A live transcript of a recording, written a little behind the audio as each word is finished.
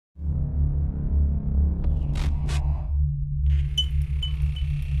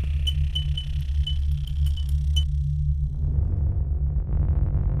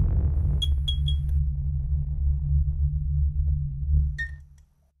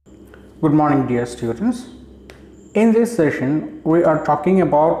Good morning, dear students. In this session, we are talking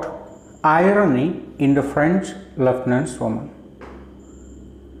about irony in the French lieutenant's woman.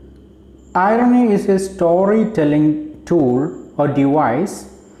 Irony is a storytelling tool or device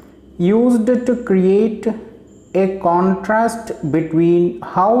used to create a contrast between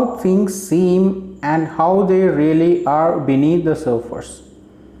how things seem and how they really are beneath the surface.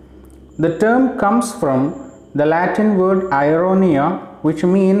 The term comes from the Latin word ironia, which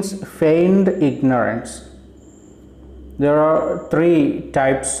means feigned ignorance. There are three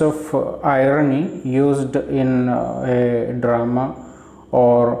types of irony used in a drama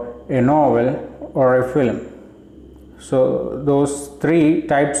or a novel or a film. So those three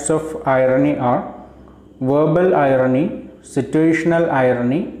types of irony are verbal irony, situational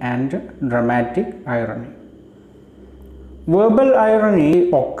irony, and dramatic irony. Verbal irony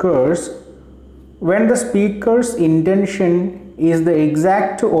occurs when the speaker's intention is the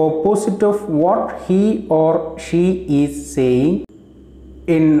exact opposite of what he or she is saying.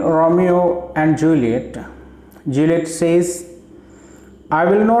 In Romeo and Juliet, Juliet says, "I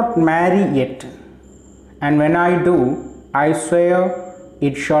will not marry yet, and when I do, I swear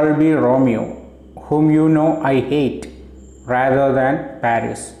it shall be Romeo, whom you know I hate, rather than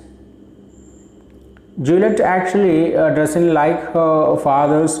Paris." Juliet actually doesn't like her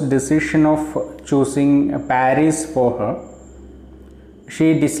father's decision of choosing Paris for her.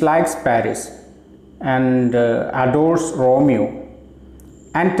 She dislikes Paris and adores Romeo,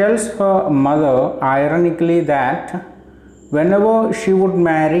 and tells her mother ironically that whenever she would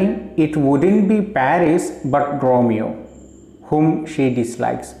marry, it wouldn't be Paris but Romeo, whom she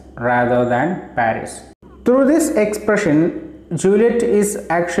dislikes, rather than Paris. Through this expression, Juliet is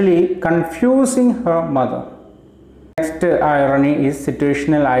actually confusing her mother. Next irony is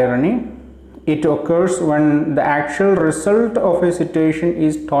situational irony. It occurs when the actual result of a situation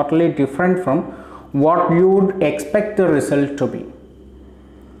is totally different from what you would expect the result to be.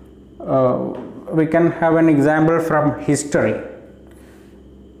 We can have an example from history.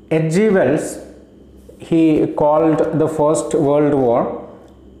 H.G. Wells, he called the First World War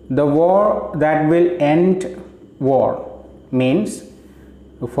the war that will end war. Means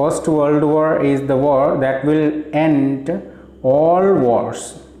the First World War is the war that will end all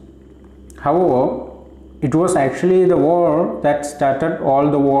wars. However, it was actually the war that started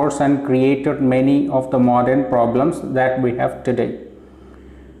all the wars and created many of the modern problems that we have today.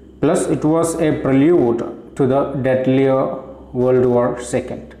 Plus, it was a prelude to the deadlier World War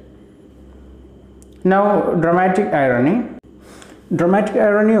II. Now, dramatic irony. Dramatic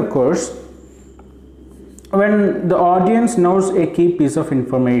irony occurs when the audience knows a key piece of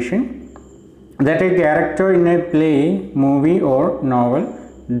information that a character in a play, movie, or novel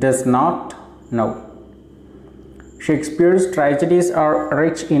does not know. Shakespeare's tragedies are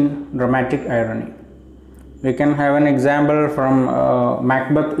rich in dramatic irony. We can have an example from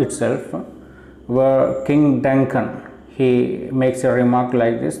Macbeth itself, where King Duncan, he makes a remark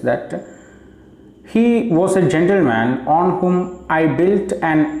like this, that he was a gentleman on whom I built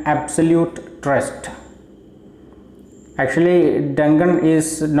an absolute trust. Actually, Duncan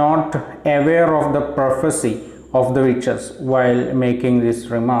is not aware of the prophecy of the witches while making this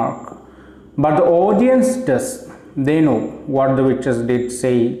remark, but the audience does. They know what the witches did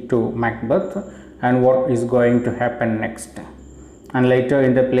say to Macbeth and what is going to happen next. And later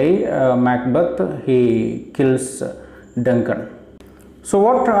in the play, Macbeth, he kills Duncan. So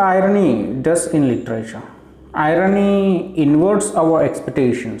what irony does in literature? Irony inverts our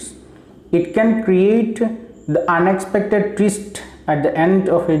expectations. It can create the unexpected twist at the end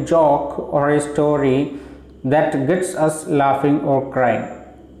of a joke or a story that gets us laughing or crying.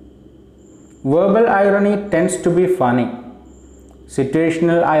 Verbal irony tends to be funny.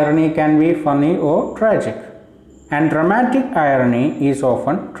 Situational irony can be funny or tragic. And dramatic irony is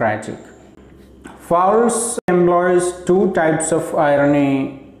often tragic. Fowles employs two types of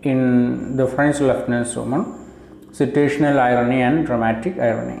irony in the French lieutenant's woman: situational irony and dramatic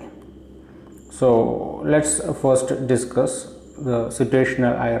irony. So let's first discuss the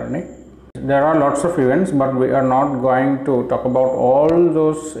situational irony. There are lots of events, but we are not going to talk about all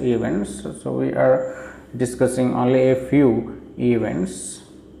those events. So we are discussing only a few events.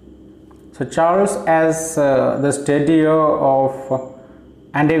 So Charles, as the studier of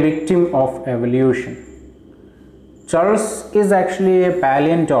and a victim of evolution. Charles is actually a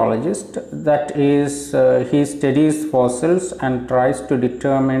paleontologist, that is, he studies fossils and tries to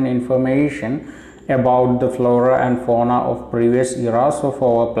determine information about the flora and fauna of previous eras of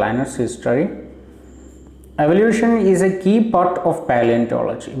our planet's history. Evolution is a key part of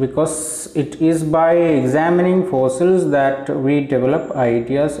paleontology because it is by examining fossils that we develop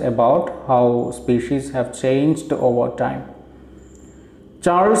ideas about how species have changed over time.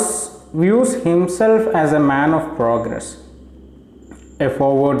 Charles views himself as a man of progress, a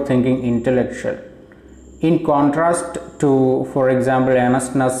forward-thinking intellectual, in contrast to, for example,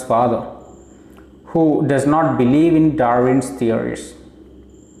 Ernest's father, who does not believe in Darwin's theories.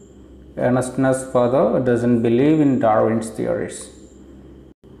 Ernest's father doesn't believe in Darwin's theories.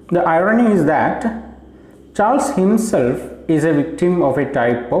 The irony is that Charles himself is a victim of a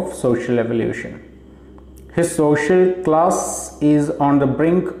type of social evolution. His social class is on the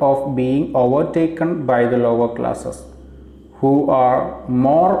brink of being overtaken by the lower classes, who are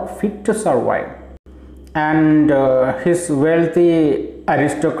more fit to survive. And his wealthy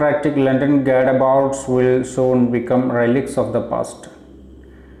aristocratic London gadabouts will soon become relics of the past.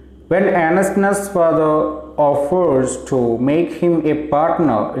 When Ernest's father offers to make him a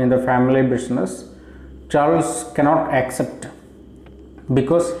partner in the family business, Charles cannot accept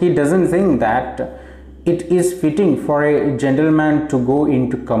because he doesn't think that it is fitting for a gentleman to go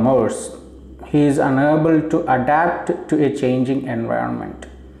into commerce. He is unable to adapt to a changing environment,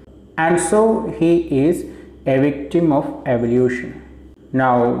 and so he is a victim of evolution.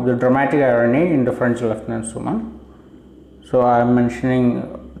 Now, the dramatic irony in the French Lieutenant's Woman. So, I am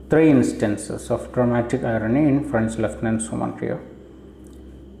mentioning 3 instances of dramatic irony in French Lieutenant's Woman here.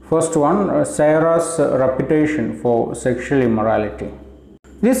 First one, Sarah's reputation for sexual immorality.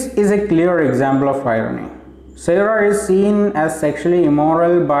 This is a clear example of irony. Sarah is seen as sexually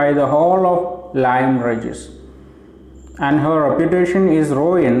immoral by the whole of Lyme Regis, and her reputation is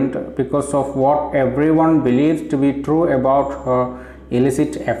ruined because of what everyone believes to be true about her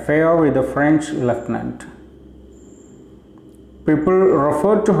illicit affair with the French lieutenant. People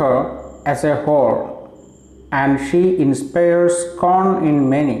refer to her as a whore, and she inspires scorn in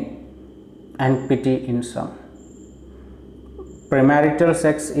many and pity in some. Premarital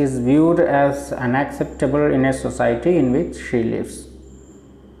sex is viewed as unacceptable in a society in which she lives.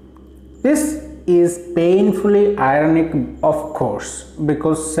 This is painfully ironic, of course,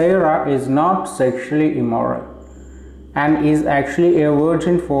 because Sarah is not sexually immoral and is actually a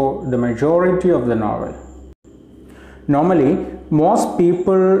virgin for the majority of the novel. Normally, most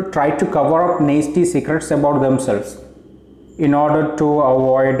people try to cover up nasty secrets about themselves in order to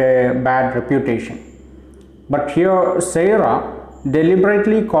avoid a bad reputation. But here, Sarah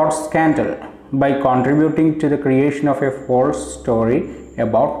deliberately caused scandal by contributing to the creation of a false story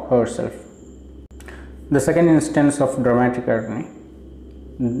about herself. The second instance of dramatic irony,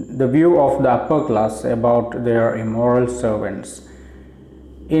 the view of the upper class about their immoral servants.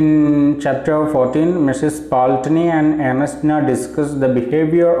 In chapter 14, Mrs. Paltney and Ernestina discuss the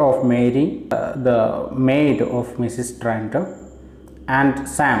behavior of Mary, the maid of Mrs. Tranter, and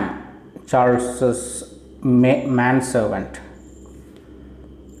Sam, Charles's manservant.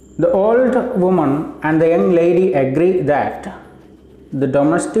 The old woman and the young lady agree that the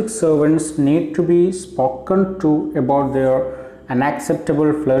domestic servants need to be spoken to about their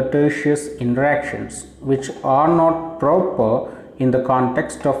unacceptable flirtatious interactions, which are not proper in the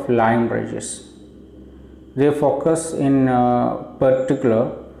context of Lyme Regis. They focus in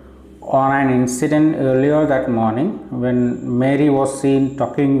particular on an incident earlier that morning when Mary was seen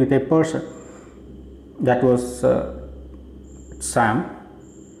talking with a person. That was Sam.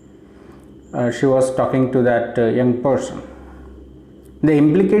 She was talking to that young person. The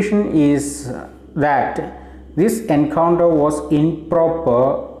implication is that this encounter was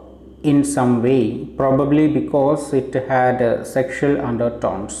improper in some way, probably because it had sexual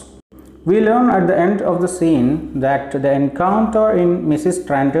undertones. We learn at the end of the scene that the encounter in Mrs.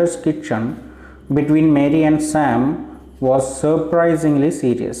 Tranter's kitchen between Mary and Sam was surprisingly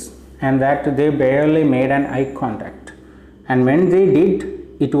serious, and that they barely made an eye contact, and when they did,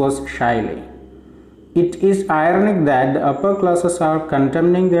 it was shyly. It is ironic that the upper classes are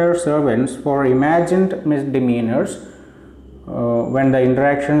condemning their servants for imagined misdemeanors when the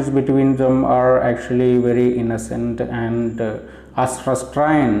interactions between them are actually very innocent and as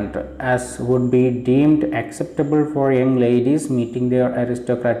restrained as would be deemed acceptable for young ladies meeting their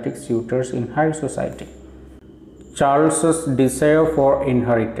aristocratic suitors in high society. Charles's desire for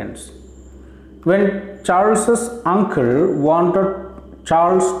inheritance. When Charles's uncle wanted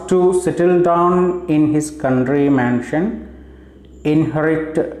Charles to settle down in his country mansion,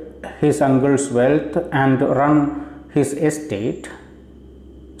 inherit his uncle's wealth, and run his estate,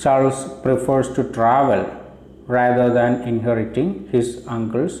 Charles prefers to travel rather than inheriting his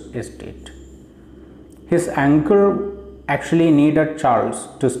uncle's estate. His uncle actually needed Charles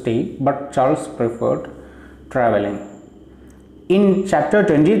to stay, but Charles preferred traveling. In chapter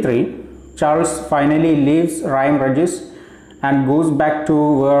 23, Charles finally leaves Lyme Regis and goes back to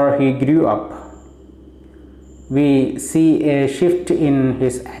where he grew up. We see a shift in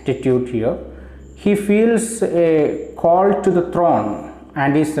his attitude here. He feels a call to the throne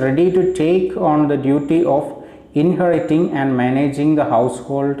and is ready to take on the duty of inheriting and managing the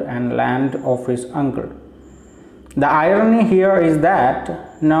household and land of his uncle. The irony here is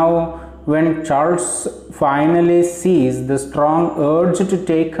that now, when Charles finally sees the strong urge to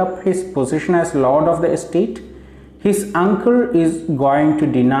take up his position as lord of the estate, his uncle is going to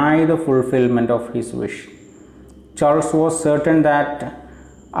deny the fulfillment of his wish. Charles was certain that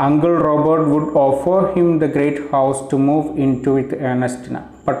Uncle Robert would offer him the great house to move into with Ernestina,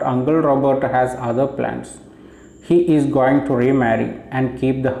 but Uncle Robert has other plans. He is going to remarry and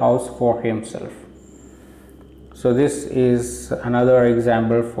keep the house for himself. So this is another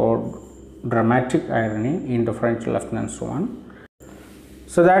example for dramatic irony in the French Lieutenant Swan.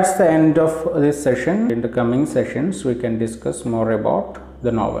 So that's the end of this session. In the coming sessions, we can discuss more about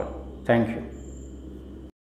the novel. Thank you.